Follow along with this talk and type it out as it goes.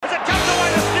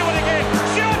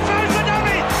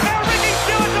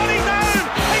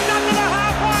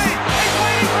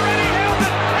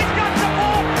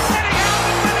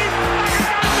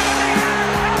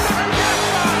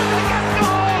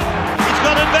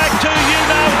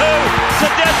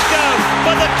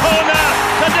for the corner.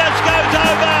 Tedesco's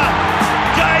over.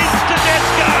 James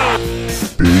Tedesco.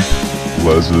 Big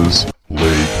Les's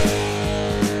League.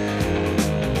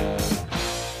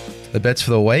 The bets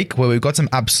for the week, well, we've got some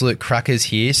absolute crackers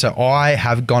here. So I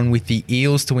have gone with the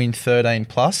Eels to win 13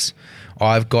 plus.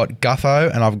 I've got Gutho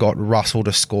and I've got Russell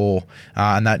to score,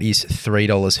 and that is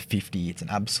 $3.50. It's an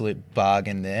absolute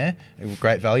bargain there.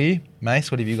 Great value.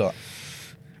 Mace, what have you got?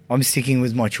 I'm sticking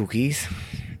with my Chookies.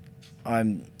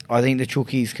 I think the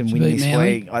Chookies can win this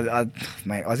Manly? week.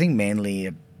 I think Manly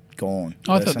are gone.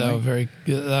 I thought they personally. were very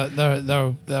good.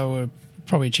 They were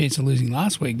probably a chance of losing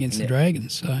last week against the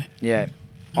Dragons. So Yeah.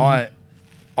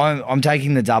 I'm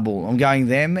taking the double. I'm going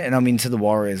them, and I'm into the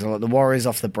Warriors. I like the Warriors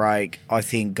off the break. I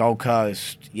think Gold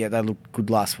Coast, they looked good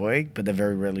last week, but they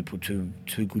very rarely put two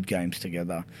good games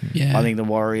together. Yeah. I think the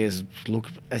Warriors look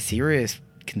a serious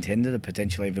contender to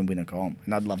potentially even win a comp,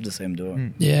 and I'd love to see them do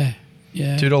it. yeah.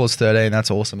 $2.13,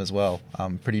 that's awesome as well.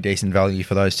 Pretty decent value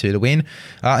for those two to win.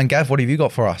 And Gav, what have you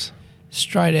got for us?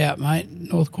 Straight out, mate.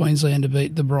 North Queensland to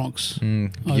beat the Bronx.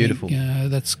 Beautiful. I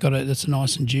think, that's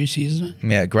nice and juicy, isn't it?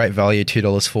 Yeah, great value,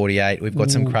 $2.48. We've got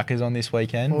some crackers on this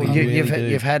weekend. Well, We really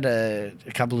you've do. had a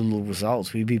couple of little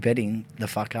results. Will you be betting the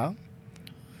fuck up?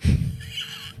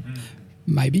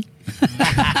 Maybe.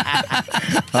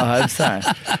 I hope so.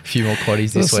 A few more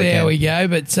quaddies We'll this see weekend. how we go.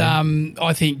 But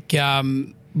I think,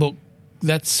 look,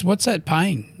 what's that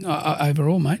paying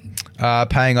overall, mate?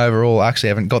 Paying overall, actually,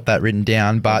 I haven't got that written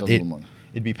down, but That's a little one.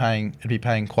 it'd be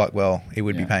paying quite well. It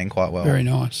would be paying quite well. Very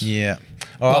nice. Yeah.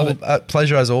 All right, well,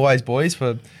 pleasure as always, boys,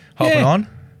 for hopping Yeah. on.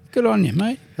 Good on you,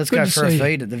 mate. Let's Good go to for a see you.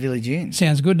 feed at the Village Inn.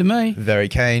 Sounds good to me. Very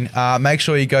keen. Make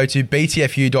sure you go to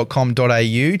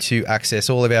btfu.com.au to access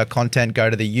all of our content. Go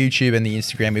to the YouTube and the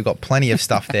Instagram. We've got plenty of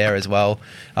stuff there as well.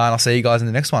 And I'll see you guys in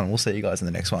the next one. We'll see you guys in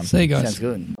the next one. See you guys. Sounds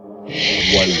good.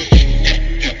 One.